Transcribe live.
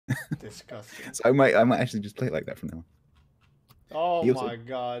disgusting. So I might actually just play it like that from now on. Oh He also- my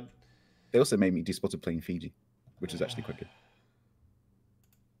god. They also made me do spotted playing Fiji, which is actually quite good.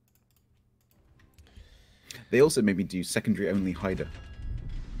 They also made me do secondary only hider.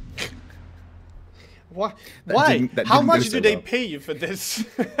 What? That Why? didn't How go much so do they well. pay you for this?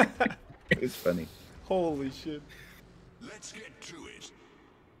 It was funny. Holy shit. Let's get to it.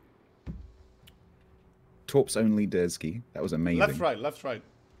 Torps only Dersky. That was amazing. Left, right, left, right.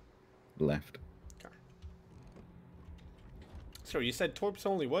 Left. Okay. Sorry, you said torps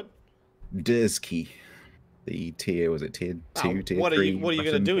only what? Dersky. The tier, was it tier 2, tier what 3? What are you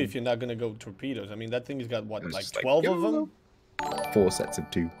gonna Russian do thing? if you're not gonna go torpedoes? I mean, that thing's got what, was like just like, 12 of them? 4 sets of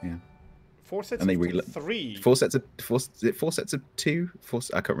 2, yeah. 4 sets And they of 3. 4 sets of 4 sets of 2?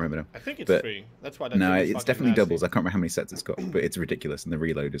 I can't remember now. I think it's But 3. That's why. That no, thing is it's fucking definitely nasty. doubles. I can't remember how many sets it's got, but it's ridiculous, and the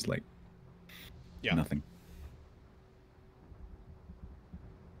reload is like Yeah. nothing.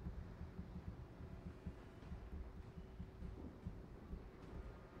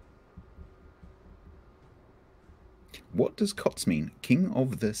 What does COTS mean? King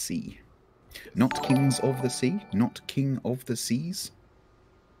of the Sea. Not Kings of the Sea, not King of the Seas.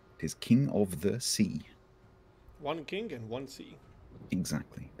 It is King of the Sea. 1 king and 1 sea.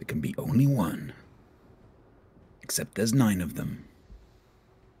 Exactly. There can be only one. Except there's 9 of them.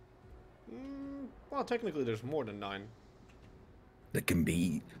 Well, technically, there's more than 9. There can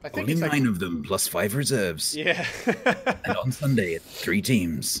be I think only it's 9 like- of them, plus 5 reserves. Yeah. And on Sunday, it's 3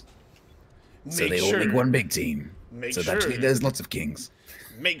 teams. So Make they all sure- make one big team. Make So sure- actually, there's lots of kings.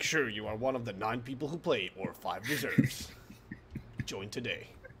 Make sure you are one of the 9 people who play, or 5 reserves. Join today.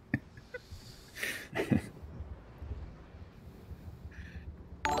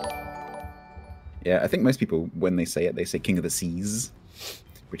 Yeah, I think most people, when they say it, they say King of the Seas,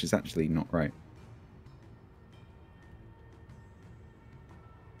 which is actually not right.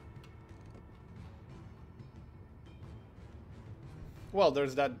 Well,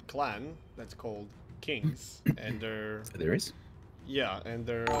 there's that clan that's called Kings, and they're So there is. yeah, and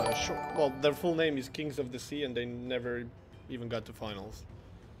they're well, their full name is Kings of the Sea, and they never even got to finals.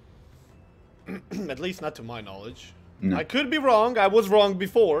 At least not to my knowledge. No. I could be wrong. I was wrong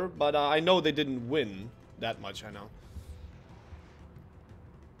before, but I know they didn't win that much. I know.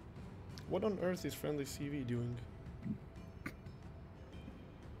 What on earth is Friendly CV doing?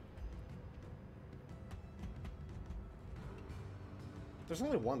 There's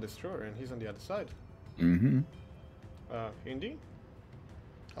only one destroyer, and he's on the other side. Mm-hmm. Hindi?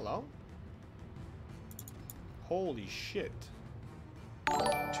 Hello? Holy shit.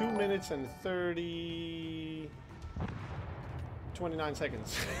 2 minutes and 29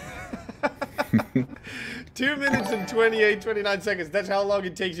 seconds. 2 minutes and 29 seconds. That's how long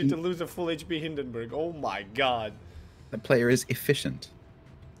it takes you to lose a full HP Hindenburg. Oh my god. That player is efficient.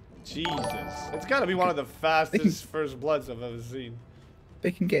 Jesus. It's gotta be one of the fastest first bloods I've ever seen.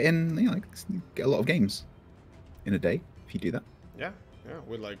 They can get in, you know, like, get a lot of games in a day if you do that. Yeah, yeah,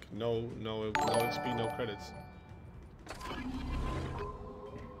 with like no XP, no credits.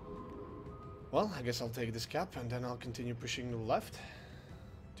 Well, I guess I'll take this cap and then I'll continue pushing to the left.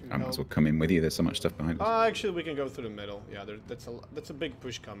 I might as well come in with you. There's so much stuff behind us. Actually, we can go through the middle. Yeah, that's a big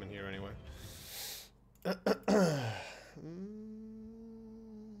push coming here anyway.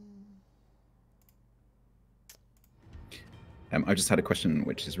 I just had a question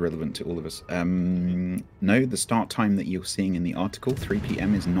which is relevant to all of us. No, the start time that you're seeing in the article, 3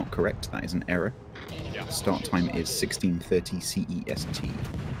 p.m. is not correct. That is an error. Yeah. The start time is 16:30 CEST.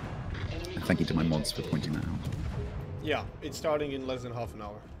 And thank you to my mods for pointing that out. Yeah, it's starting in less than half an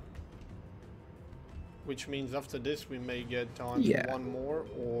hour. Which means after this we may get time for one more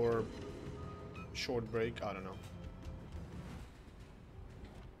or short break, I don't know.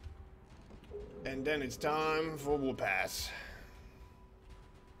 And then it's time for Whoop-Ass.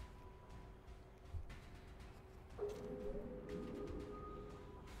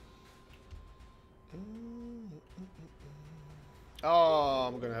 Oh,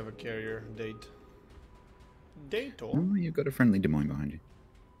 I'm gonna have a carrier date. Date or? Oh, you've got a friendly Des Moines behind you.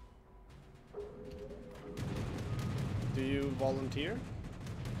 Do you volunteer?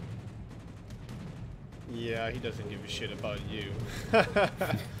 Yeah, he doesn't give a shit about you.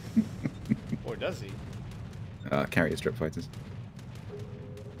 Or does he? Carrier strip fighters.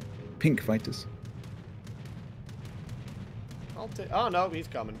 Pink fighters. I'll take. Oh no, he's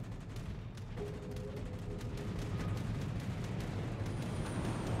coming.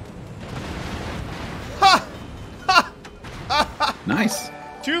 Nice.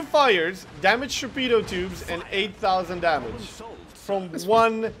 2 fires, damaged torpedo tubes, and 8,000 damage from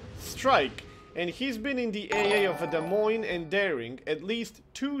one strike. And he's been in the AA of Des Moines and Daring, at least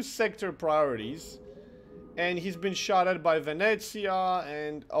 2 sector priorities. And he's been shot at by Venezia,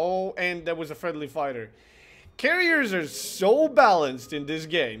 and and there was a friendly fighter. Carriers are so balanced in this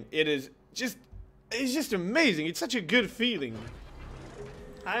game. It's just amazing. It's such a good feeling.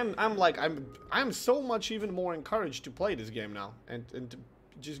 I'm so much even more encouraged to play this game now and to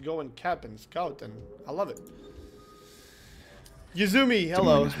just go and cap and scout, and I love it. Yuzumi,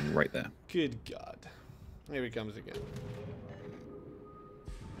 hello. Is right there. Good God. Here he comes again.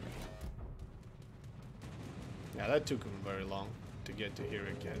 Yeah, that took him very long to get to here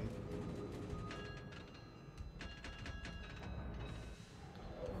again.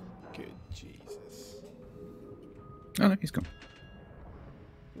 Good Jesus. Oh no, he's gone.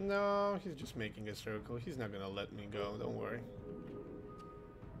 No, he's just making a circle. He's not gonna let me go, don't worry.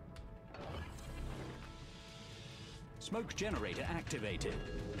 Smoke generator activated.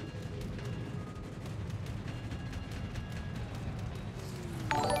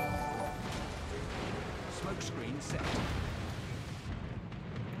 Smoke screen set.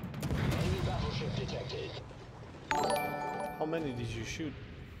 Enemy battleship detected. How many did you shoot?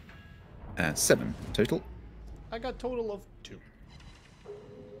 7 total. I got total of 2.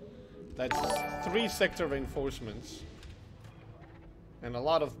 That's 3 sector reinforcements. And a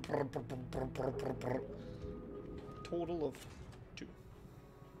lot of total of 2.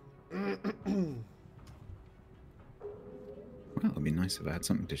 Well, it'd be nice if I had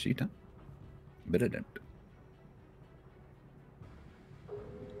something to shoot at. But I don't. What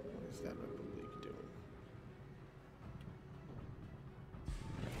is that Republic doing?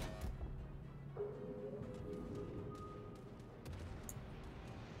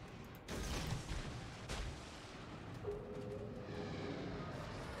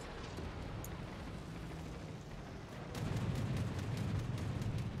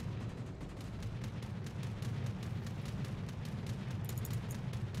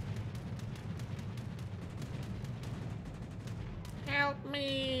 Help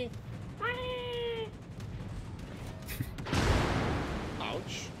me!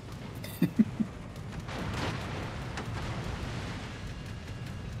 Ouch.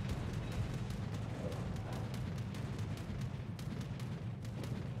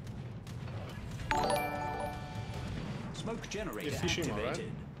 Smoke generator It's Tsushima, right?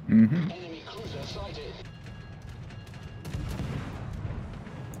 activated. Mm-hmm. Enemy cruiser sighted.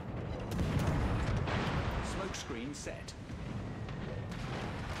 Smoke screen set.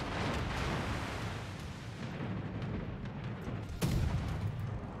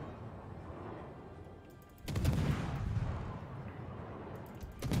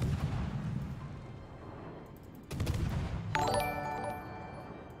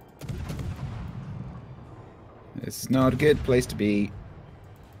 It's not a good place to be.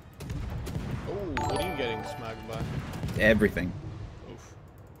 Oh, what are you getting smacked by? Everything. Oof.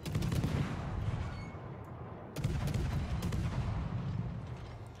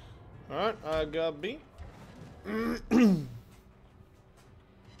 Alright, I got B. I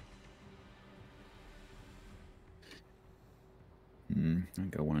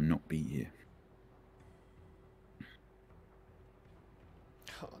think I want to not be here.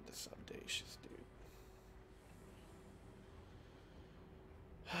 Oh, this audacious dude.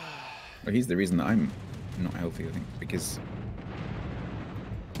 Well, he's the reason that I'm not healthy, I think, because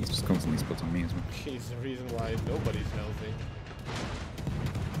he's just constantly spot on me as well. He's the reason why nobody's healthy.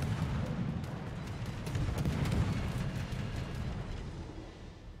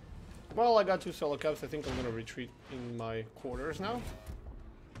 Well, I got 2 solo caps. I think I'm gonna retreat in my quarters now.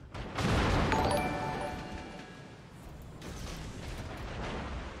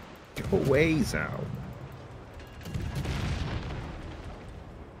 Go away, Zao.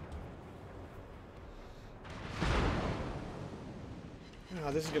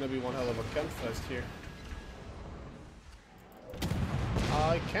 Ah, this is gonna be one hell of a campfest here.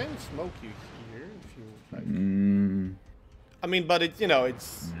 I can smoke you here if you like. I mean, but it's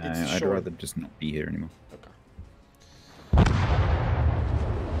it's I'd short. rather just not be here anymore. Okay.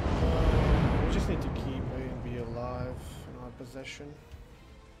 We just need to keep A and B alive in our possession.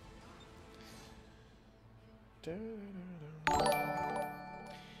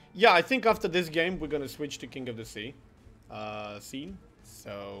 Yeah, I think after this game we're gonna switch to King of the Sea scene.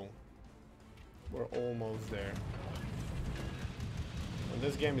 So we're almost there. When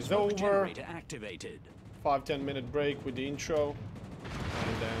this game is Smoke over, generator activated. 5-10 minute break with the intro,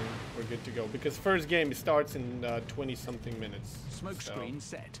 and then we're good to go. Because first game starts in 20 something minutes. Smoke so screen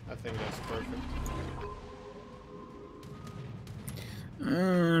set. I think that's perfect.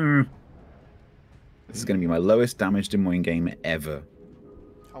 This is going to be my lowest damage Des Moines game ever.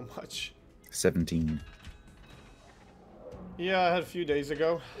 How much? 17. Yeah, I had a few days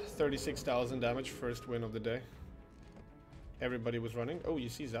ago. 36,000 damage, first win of the day. Everybody was running. Oh, you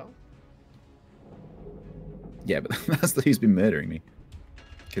see Zhao? Yeah, but that's who's been murdering me.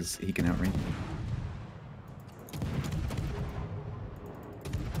 Because he can outrange me.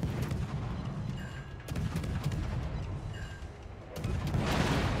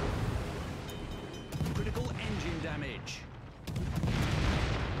 Critical engine damage.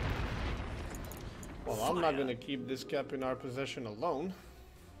 Well, I'm not gonna keep this cap in our possession alone.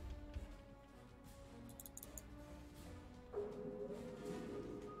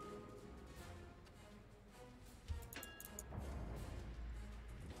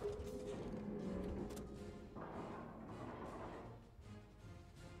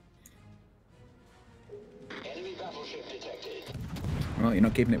 Enemy battleship detected. Well, you're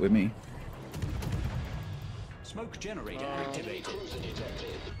not keeping it with me. Smoke generator activated. Cruiser detected.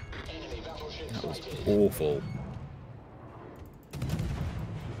 Enemy battleship That was sighted. awful.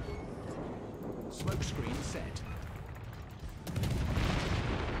 Smoke screen set.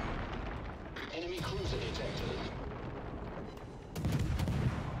 Enemy cruiser detected.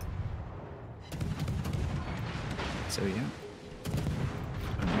 So yeah.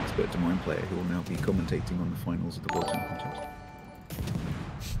 I'm an expert Des Moines player who will now be commentating on the finals of the World Championship.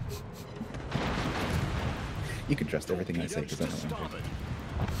 You can trust everything I say because I know what I'm doing.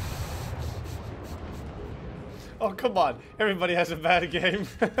 Oh, come on. Everybody has a bad game.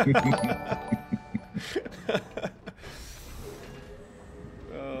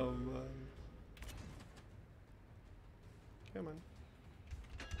 Oh, man. Come on.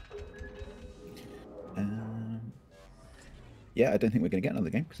 Yeah, I don't think we're going to get another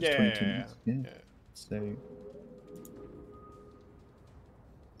game because it's 22 minutes. Yeah. Yeah. So,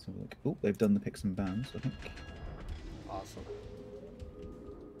 let's have a look. Oh, they've done the picks and bans, I think. Awesome.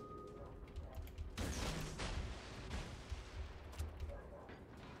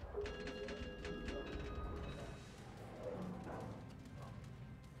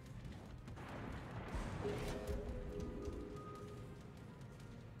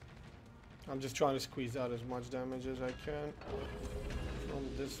 I'm just trying to squeeze out as much damage as I can from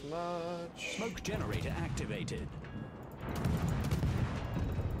this match. Smoke generator activated.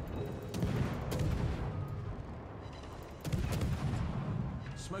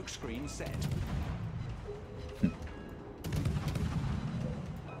 Smoke screen set.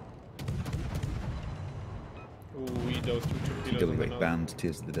 Ooh, eat those two torpedoes Double on the Wake nose. banned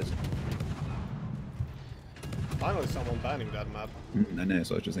Tears of the Desert. Finally someone banning that map. I know,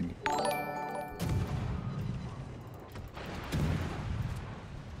 so I was just thinking.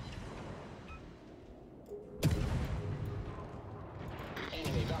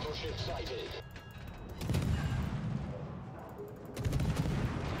 Enemy battleship sighted.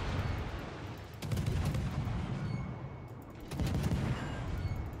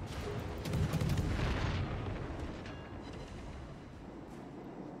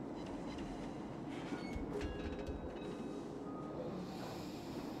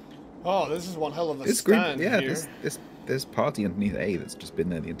 Oh, this is one hell of a This group, stand yeah, here. this party underneath A that's just been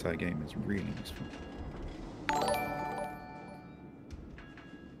there the entire game is really useful.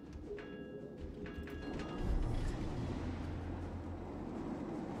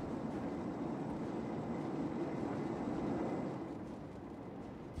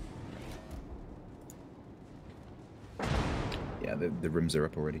 Yeah, the rooms are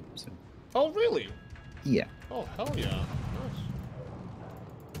up already, so Oh, really? yeah. Oh, hell yeah. Nice.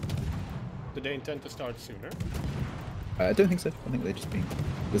 Did they intend to start sooner? I don't think so. I think they're just being.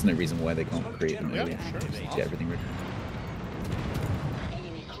 There's no reason why they can't Smoke create them generator earlier. sure. Just get everything ready.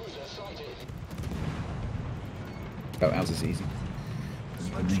 Enemy cruiser sighted. Oh, ours is easy.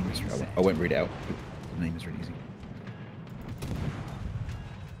 The name is, I won't read it out. But the name is really easy.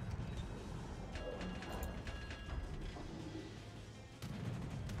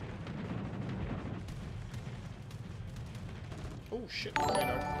 Oh, shit.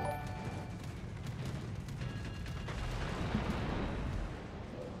 Radar.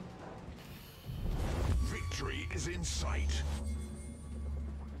 Victory is in sight.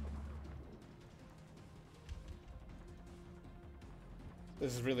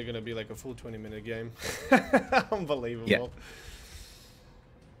 This is really gonna be like a full 20-minute game. Unbelievable. Yeah.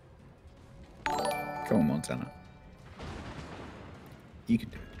 Come on, Montana. You can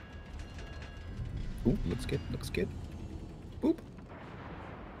do it. Ooh, looks good. Looks good. Boop.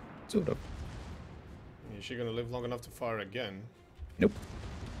 Sort of. Is she gonna live long enough to fire again? Nope.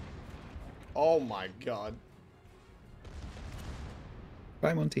 Oh my god.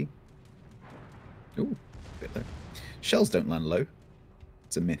 Bye, Monty. Ooh, bit low. Shells don't land low.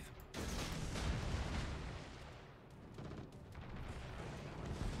 It's a myth.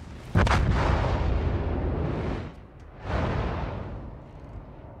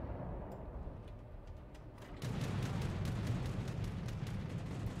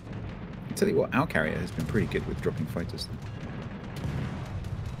 Tell you what, our carrier has been pretty good with dropping fighters.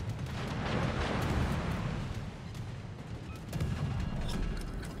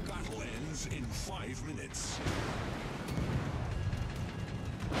 Battle ends in 5 minutes.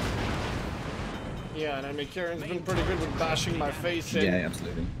 Yeah, and enemy carrier's been pretty good with bashing my face in. Yeah,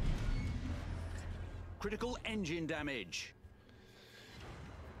 absolutely. Critical engine damage.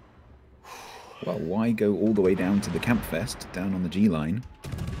 Well, why go all the way down to the campfest, down on the G line,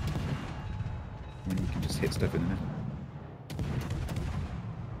 when you can just hit stuff in the middle?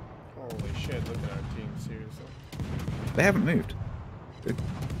 Holy shit, look at our team, seriously. They haven't moved.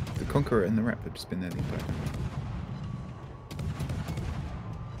 The Conqueror and the Rep have just been there the entire time.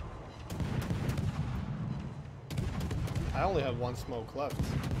 I only have one smoke left.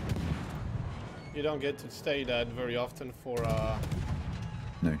 You don't get to stay that very often for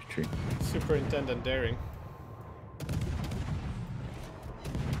No, true. Superintendent Daring.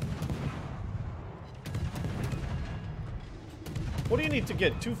 What do you need to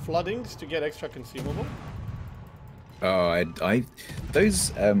get? 2 floodings to get extra consumable? Oh,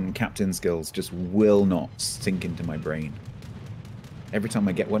 those captain skills just will not sink into my brain. Every time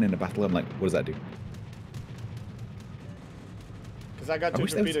I get one in a battle, I'm like, what does that do? Because I got I 2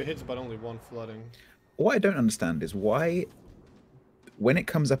 wish there was- torpedo hits, but only 1 flooding. What I don't understand is why, when it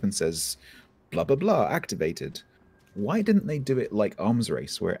comes up and says, blah, blah, blah, activated, why didn't they do it like Arms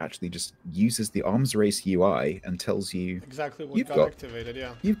Race, where it actually just uses the Arms Race UI and tells you, Exactly what You've got got- activated,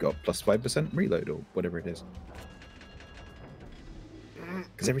 yeah. you've got plus 5% reload, or whatever it is.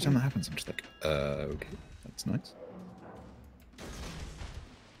 Because every time that happens, I'm just like, okay, that's nice.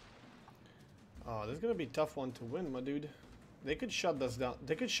 Oh, this is gonna be a tough one to win, my dude. They could shut us down.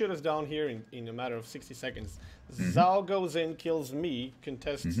 They could shoot us down here in a matter of 60 seconds. Zhao goes in, kills me,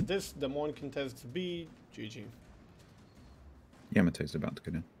 contests this. Des Moines contests B. GG. Yamato's about to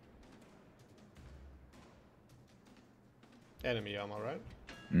go down. Enemy ammo, right?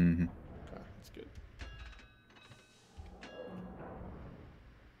 Mm-hmm. Okay, that's good.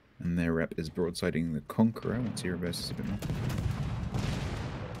 And their Rep is broadsiding the Conqueror once he reverses a bit more.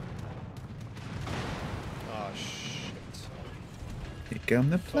 Oh shit. Here come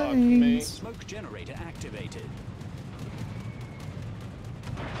the Fuck me. planes. Smoke generator activated.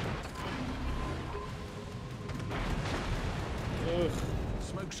 Ugh.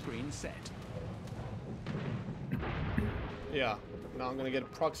 Smoke screen set. Yeah. Now I'm gonna get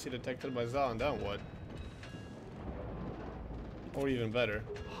proxy detected by Zhao, and then what? Or even better,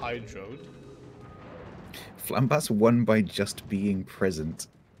 hydroed. Flambas won by just being present.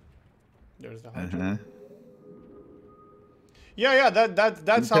 There's the hydro. Uh-huh. Yeah,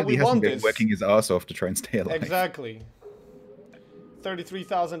 that's how we He hasn't won been this. working his ass off to try and stay alive. Exactly.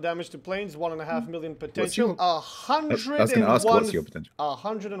 33,000 damage to planes, 1.5 million potential. your- I was going to ask, what's your potential?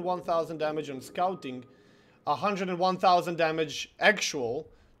 101,000 damage on scouting, 101,000 damage actual.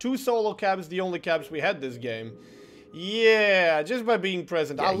 2 solo cabs, the only cabs we had this game. Yeah, just by being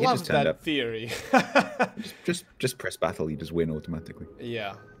present. Yeah, I you love just turned that up. theory. Just press battle, you just win automatically.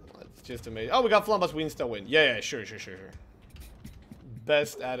 Yeah, it's just amazing. Oh, we got Flambas, we insta win. Yeah, sure.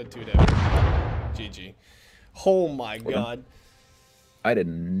 Best attitude ever. GG. Oh my Well done. god. I did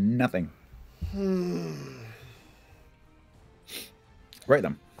nothing. Right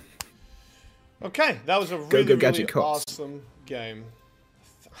then. Okay, that was a Go, really, really Gadget Cots. awesome game.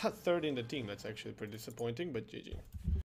 Third in the team, that's actually pretty disappointing, but GG.